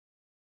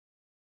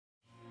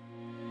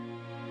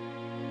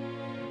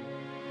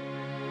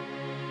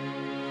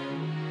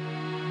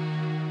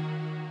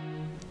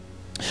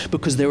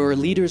Because there are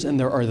leaders and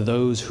there are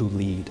those who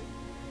lead.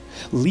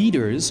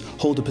 Leaders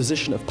hold a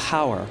position of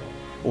power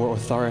or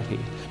authority,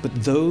 but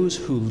those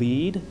who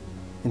lead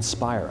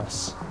inspire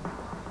us.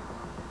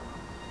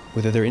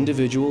 Whether they're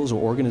individuals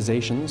or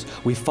organizations,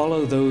 we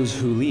follow those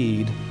who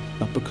lead,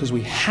 not because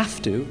we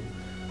have to,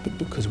 but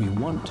because we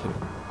want to.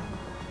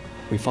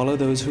 We follow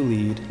those who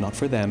lead, not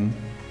for them,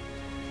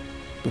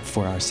 but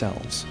for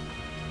ourselves.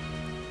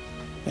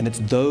 And it's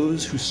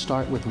those who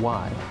start with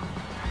why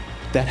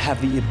that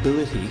have the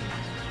ability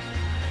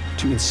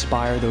to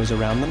inspire those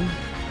around them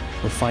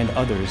or find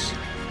others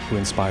who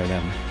inspire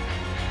them.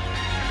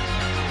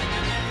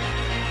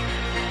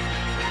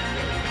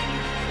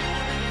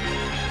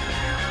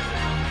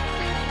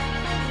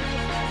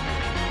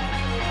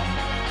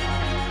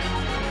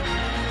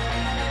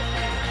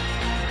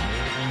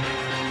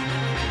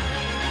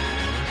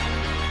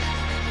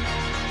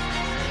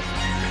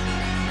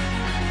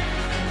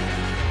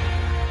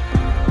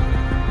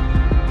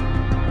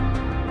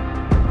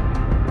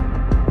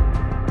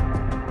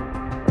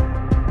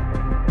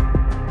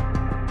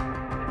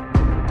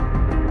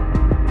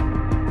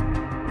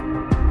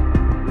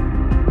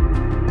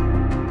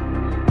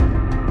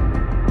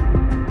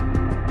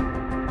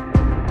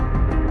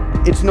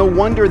 It's no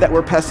wonder that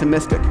we're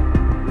pessimistic.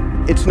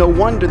 It's no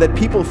wonder that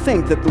people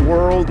think that the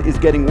world is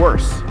getting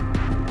worse.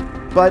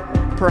 But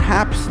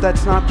perhaps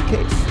that's not the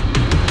case.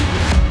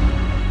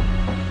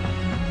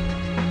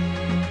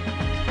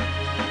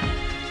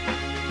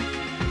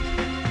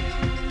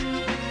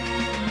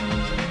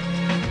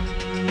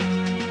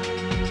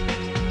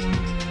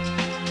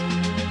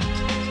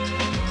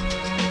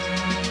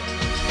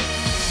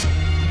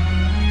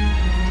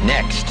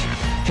 Next,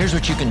 here's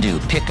what you can do.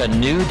 Pick a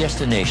new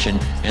destination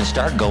and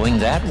start going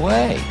that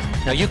way.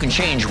 Now you can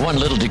change one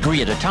little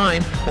degree at a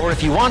time, or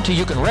if you want to,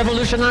 you can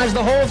revolutionize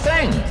the whole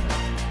thing.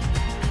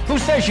 Who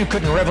says you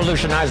couldn't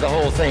revolutionize the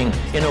whole thing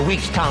in a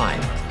week's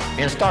time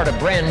and start a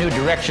brand new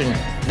direction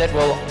that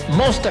will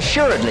most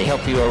assuredly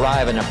help you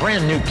arrive in a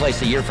brand new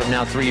place a year from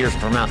now, 3 years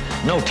from now,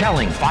 no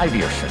telling 5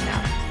 years from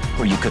now,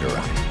 where you could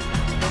arrive.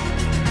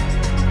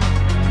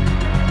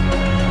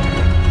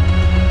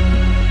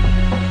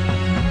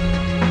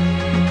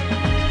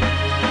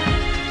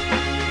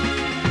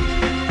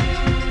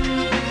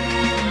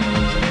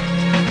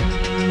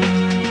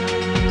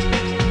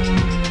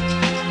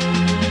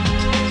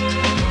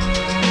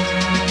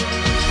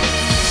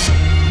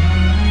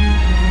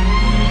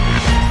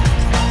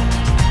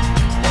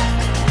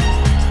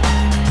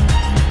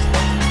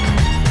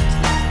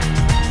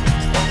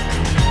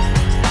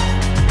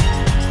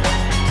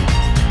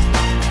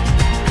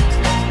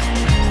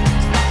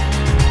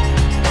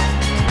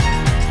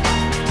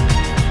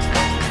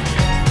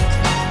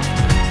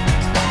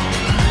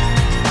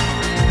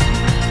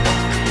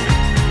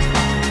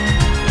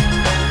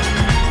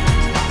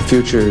 The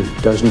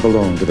future doesn't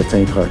belong to the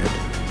faint-hearted.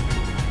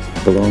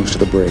 It belongs to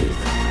the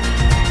brave.